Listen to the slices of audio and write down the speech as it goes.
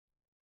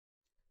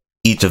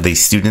Each of the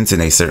students in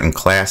a certain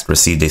class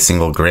received a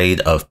single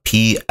grade of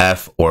P,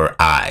 F, or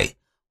I.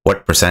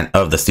 What %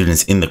 of the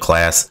students in the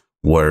class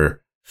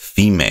were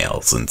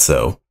females? And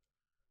so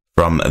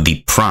from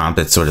the prompt,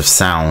 it sort of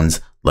sounds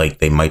like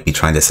they might be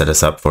trying to set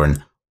us up for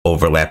an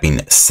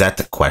overlapping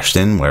set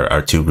question where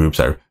our two groups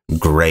are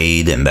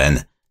grade and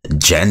then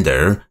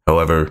gender.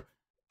 However,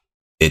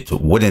 it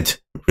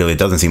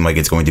doesn't seem like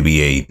it's going to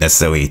be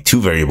necessarily a two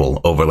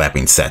variable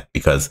overlapping set,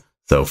 because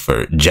so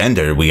for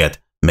gender, we get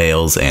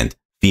males and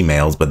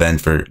females, but then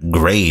for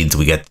grades,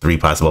 we get three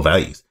possible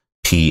values,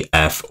 P,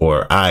 F,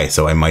 or I.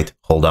 So I might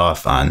hold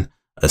off on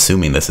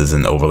assuming this is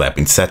an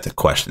overlapping set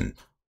question.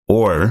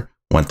 Or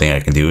one thing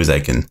I can do is I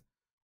can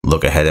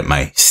look ahead at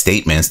my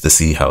statements to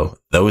see how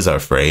those are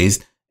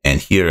phrased. And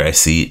here I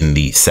see in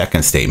the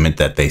second statement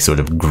that they sort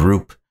of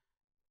group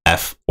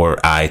F or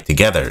I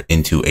together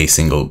into a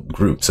single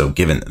group. So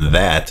given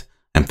that,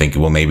 I'm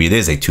thinking, well, maybe it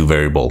is a two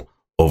variable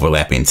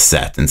overlapping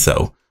set. And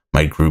so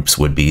my groups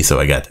would be, so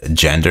I got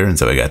gender, and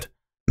so I got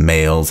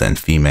males and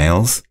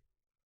females.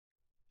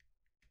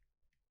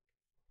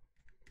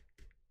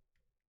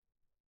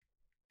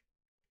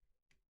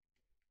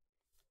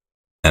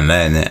 And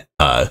then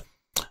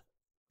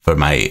for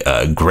my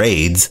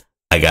grades,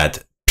 I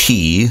got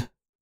P,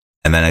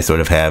 and then I sort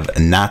of have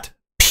not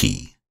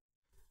P,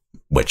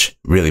 which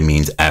really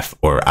means F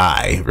or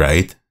I,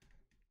 right?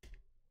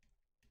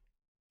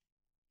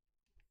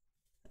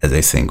 As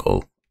a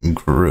single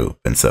group.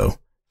 And so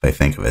if I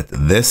think of it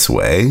this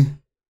way,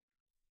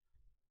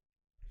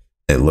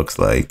 it looks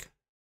like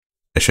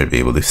I should be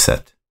able to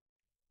set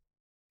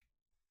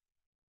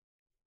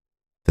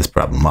this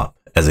problem up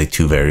as a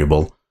two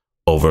variable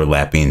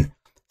overlapping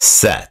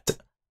set.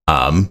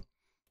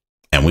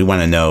 And we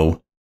want to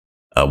know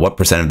what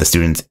 % of the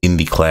students in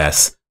the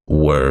class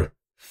were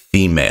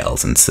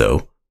females. And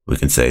so we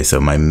can say, so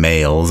my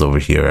males over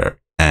here are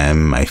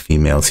M, my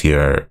females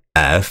here are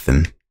F,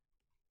 and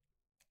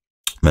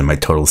then my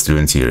total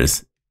students here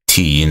is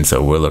T. And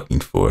so we're looking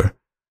for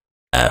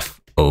F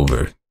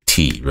over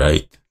T,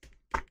 right?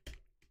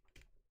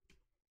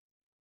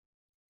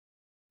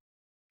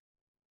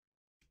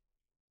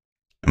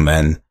 And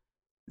then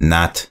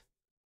not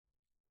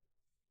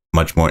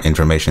much more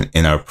information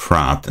in our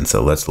prompt. And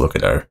so let's look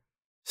at our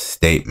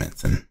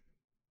statements and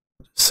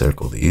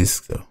circle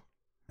these. So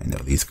I know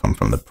these come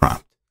from the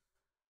prompt.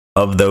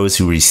 Of those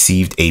who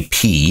received a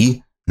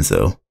P, and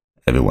so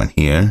everyone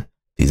here,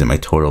 these are my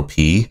total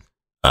P,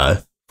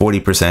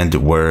 40%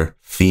 were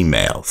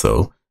female.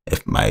 So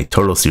if my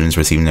total students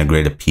receiving a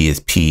grade of P is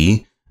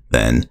P,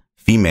 then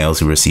females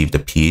who received a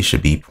P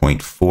should be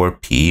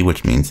 0.4 P,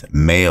 which means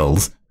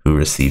males who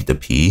received a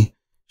P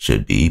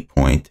should be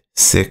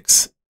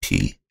 0.6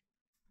 P.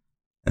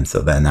 And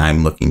so then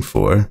I'm looking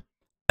for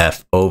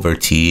F over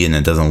T, and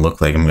it doesn't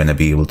look like I'm going to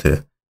be able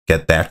to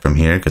get that from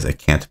here because I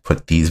can't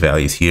put these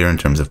values here in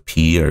terms of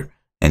P or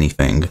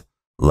anything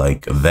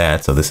like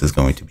that. So this is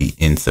going to be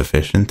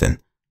insufficient, and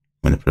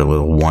I'm going to put a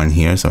little 1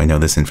 here so I know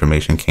this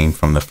information came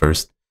from the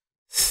first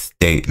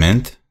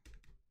statement.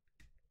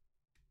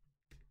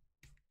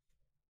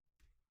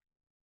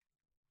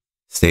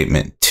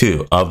 Statement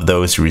 2, of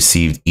those who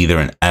received either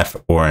an F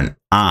or an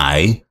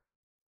I,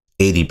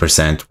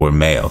 80% were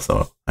male.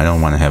 So I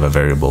don't want to have a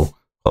variable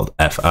called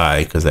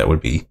FI because that would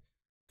be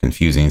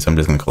confusing. So I'm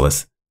just going to call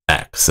this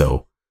X.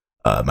 So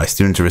my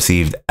students who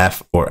received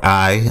F or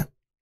I,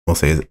 we'll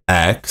say is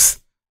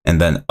X. And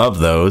then of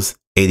those,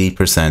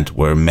 80%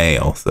 were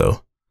male.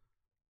 So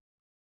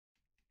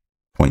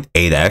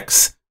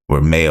 0.8x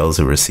were males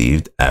who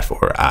received F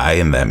or I,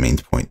 and that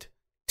means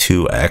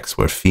 0.2x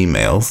were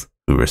females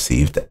who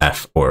received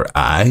F or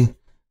I.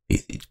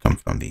 These each come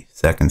from the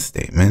second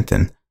statement.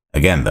 And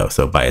again, though,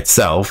 so by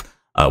itself,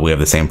 we have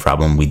the same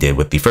problem we did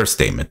with the first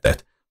statement,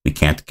 that we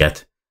can't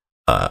get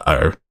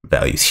our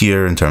values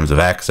here in terms of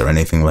x or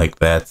anything like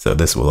that. So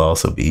this will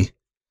also be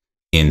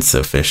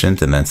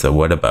insufficient. And then, so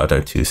what about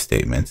our two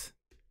statements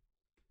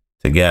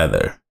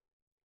together?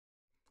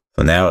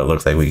 So now it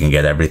looks like we can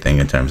get everything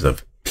in terms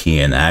of P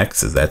and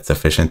X. Is that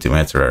sufficient to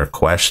answer our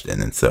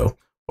question? And so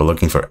we're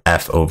looking for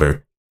F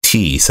over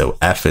T. So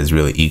F is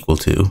really equal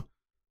to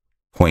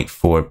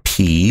 0.4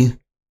 P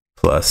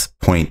plus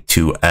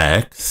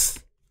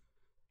 0.2x.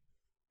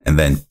 And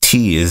then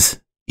T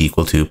is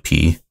equal to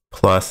P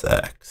plus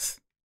X.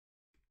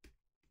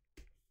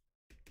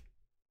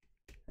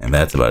 And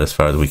that's about as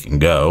far as we can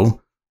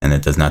go. And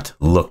it does not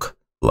look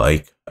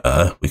like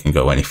we can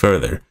go any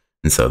further.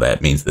 And so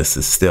that means this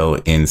is still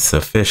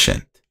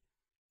insufficient.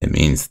 It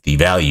means the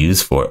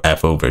values for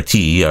F over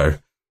T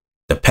are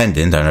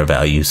dependent on our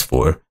values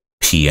for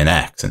P and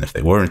X. And if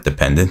they weren't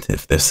dependent,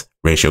 if this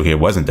ratio here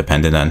wasn't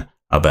dependent on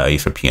our value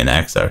for P and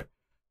X, our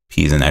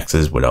P's and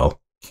X's would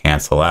all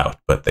cancel out,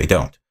 but they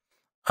don't.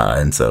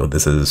 And so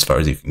this is as far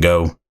as you can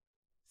go.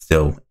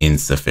 Still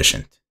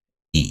insufficient.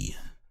 E.